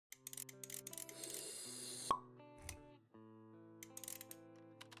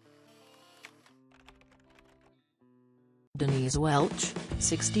Denise Welch,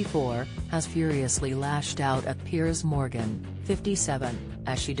 64, has furiously lashed out at Piers Morgan, 57,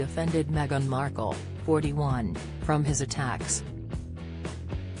 as she defended Meghan Markle, 41, from his attacks.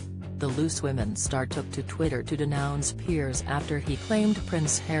 The Loose Women's star took to Twitter to denounce Piers after he claimed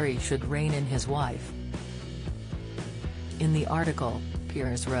Prince Harry should rein in his wife. In the article,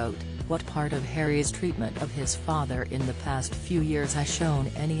 Piers wrote, "What part of Harry's treatment of his father in the past few years has shown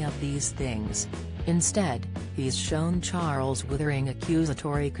any of these things? Instead, he's shown Charles withering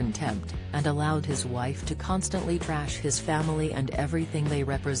accusatory contempt, and allowed his wife to constantly trash his family and everything they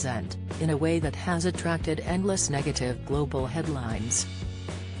represent, in a way that has attracted endless negative global headlines."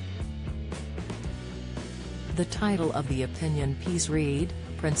 The title of the opinion piece read,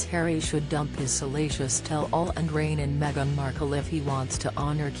 "Prince Harry should dump his salacious tell-all and rein in Meghan Markle if he wants to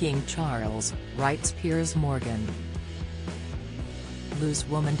honor King Charles," writes Piers Morgan. Loose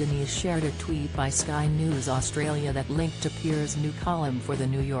woman Denise shared a tweet by Sky News Australia that linked to Piers' new column for the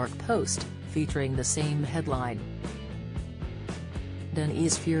New York Post, featuring the same headline.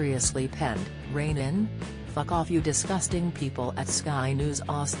 Denise furiously penned, "Rein in? Fuck off you disgusting people." At Sky News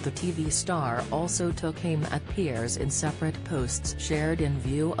Aust, the TV star also took aim at Piers in separate posts shared in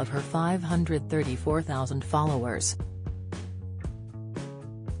view of her 534,000 followers.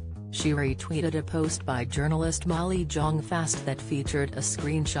 She retweeted a post by journalist Molly Jong-Fast that featured a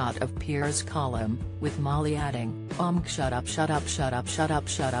screenshot of Piers' column, with Molly adding, shut up shut up shut up shut up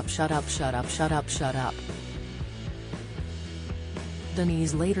shut up shut up shut up shut up shut up."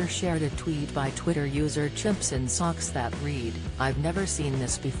 Denise later shared a tweet by Twitter user Chimpsinsocks that read, "I've never seen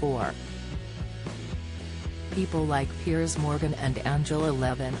this before. People like Piers Morgan and Angela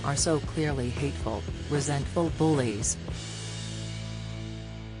Levin are so clearly hateful, resentful bullies.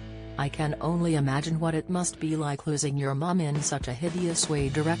 I can only imagine what it must be like losing your mum in such a hideous way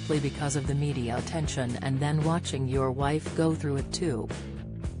directly because of the media attention and then watching your wife go through it too."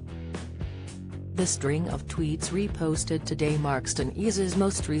 The string of tweets reposted today marks Denise's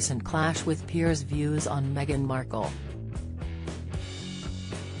most recent clash with Piers' views on Meghan Markle.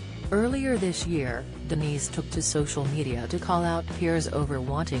 Earlier this year, Denise took to social media to call out Piers over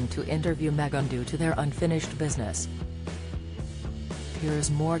wanting to interview Meghan due to their unfinished business.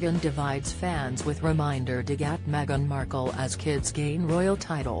 Piers Morgan divides fans with reminder dig at Meghan Markle as kids gain royal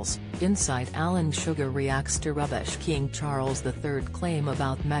titles. Insight Alan Sugar reacts to rubbish King Charles III claim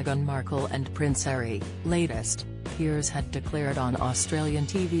about Meghan Markle and Prince Harry. Latest, Piers had declared on Australian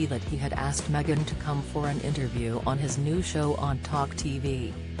TV that he had asked Meghan to come for an interview on his new show on Talk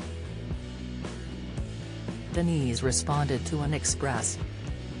TV. Denise responded to an Express.co.uk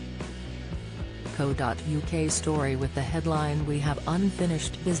story with the headline "We have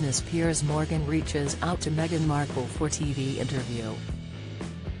unfinished business." Piers Morgan reaches out to Meghan Markle for TV interview.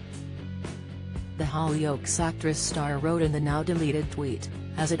 The Hollyoaks actress star wrote in the now-deleted tweet,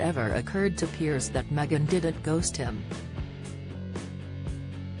 "Has it ever occurred to Piers that Meghan didn't ghost him?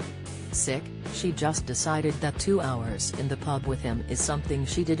 Sick, she just decided that 2 hours in the pub with him is something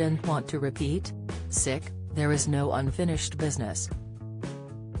she didn't want to repeat? Sick, there is no unfinished business."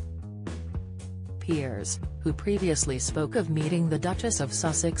 Piers, who previously spoke of meeting the Duchess of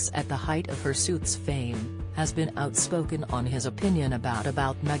Sussex at the height of her Suits fame, has been outspoken on his opinion about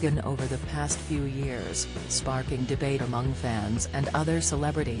Meghan over the past few years, sparking debate among fans and other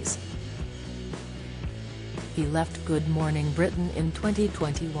celebrities. He left Good Morning Britain in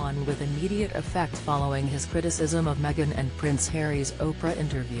 2021 with immediate effect following his criticism of Meghan and Prince Harry's Oprah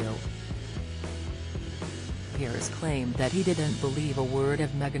interview. Piers claimed that he didn't believe a word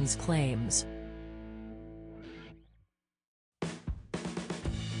of Meghan's claims.